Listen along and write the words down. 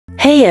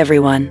Hey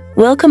everyone,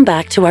 welcome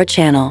back to our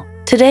channel.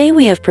 Today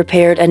we have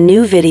prepared a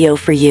new video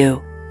for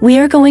you. We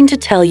are going to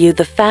tell you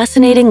the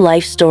fascinating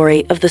life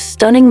story of the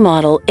stunning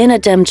model Inna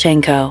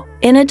Demchenko.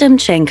 Inna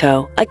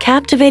Demchenko, a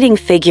captivating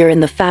figure in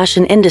the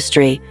fashion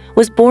industry,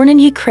 was born in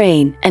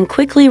Ukraine and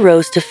quickly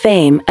rose to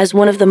fame as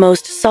one of the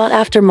most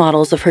sought-after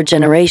models of her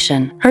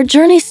generation. Her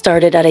journey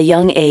started at a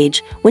young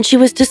age when she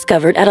was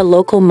discovered at a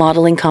local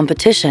modeling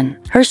competition.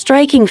 Her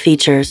striking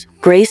features,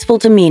 graceful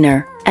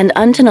demeanor, and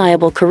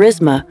undeniable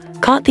charisma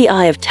caught the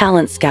eye of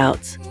talent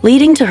scouts,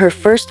 leading to her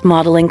first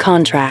modeling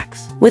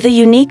contracts. With a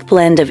unique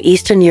blend of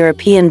Eastern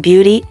European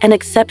beauty and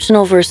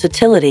exceptional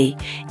versatility,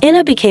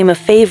 Inna became a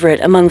favorite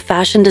among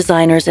fashion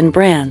designers and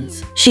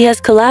brands. She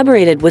has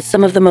collaborated with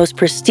some of the most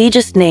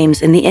prestigious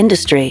names in the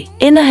industry.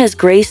 Inna has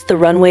graced the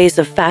runways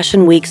of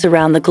fashion weeks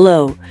around the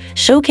globe,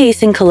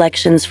 showcasing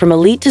collections from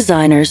elite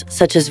designers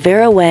such as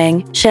Vera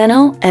Wang,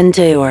 Chanel, and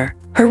Dior.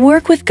 Her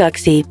work with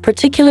Gucci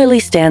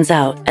particularly stands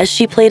out as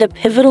she played a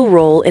pivotal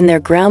role in their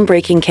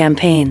groundbreaking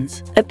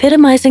campaigns,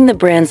 epitomizing the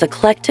brand's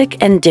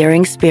eclectic and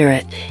daring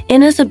spirit.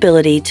 Inna's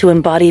ability to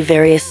embody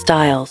various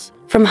styles,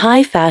 from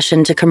high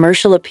fashion to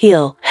commercial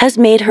appeal, has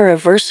made her a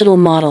versatile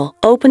model,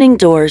 opening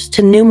doors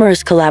to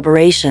numerous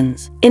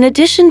collaborations. In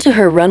addition to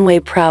her runway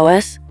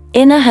prowess,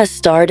 Inna has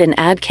starred in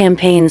ad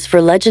campaigns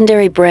for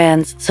legendary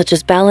brands such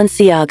as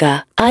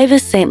Balenciaga,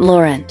 Yves Saint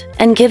Laurent,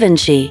 and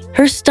Givenchy.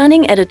 Her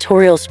stunning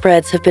editorial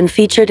spreads have been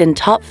featured in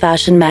top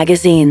fashion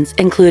magazines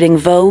including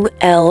Vogue,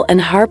 Elle, and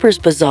Harper's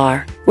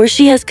Bazaar, where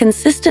she has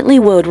consistently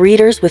wowed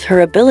readers with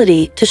her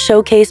ability to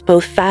showcase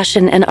both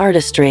fashion and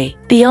artistry.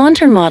 Beyond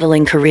her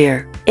modeling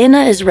career,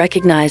 Inna is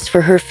recognized for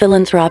her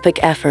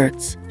philanthropic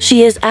efforts.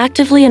 She is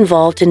actively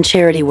involved in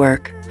charity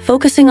work,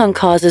 focusing on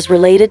causes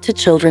related to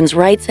children's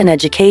rights and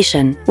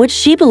education, which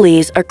she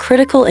believes are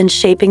critical in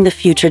shaping the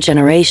future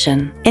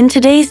generation. In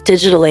today's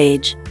digital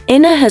age,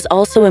 Inna has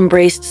also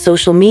embraced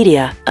social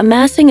media,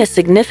 amassing a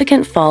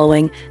significant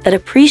following that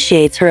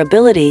appreciates her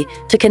ability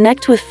to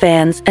connect with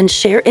fans and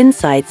share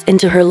insights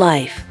into her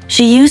life.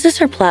 She uses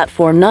her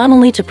platform not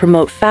only to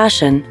promote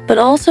fashion, but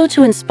also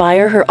to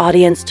inspire her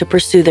audience to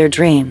pursue their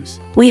dreams.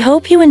 We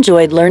hope you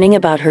enjoyed learning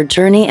about her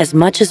journey as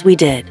much as we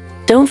did.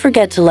 Don't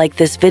forget to like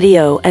this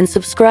video and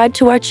subscribe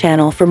to our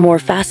channel for more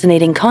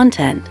fascinating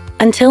content.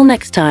 Until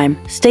next time,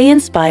 stay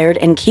inspired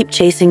and keep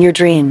chasing your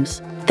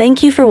dreams.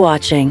 Thank you for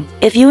watching.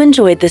 If you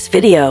enjoyed this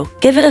video,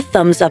 give it a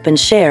thumbs up and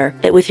share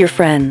it with your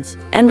friends.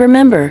 And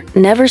remember,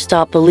 never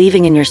stop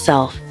believing in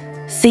yourself.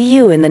 See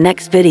you in the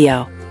next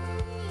video.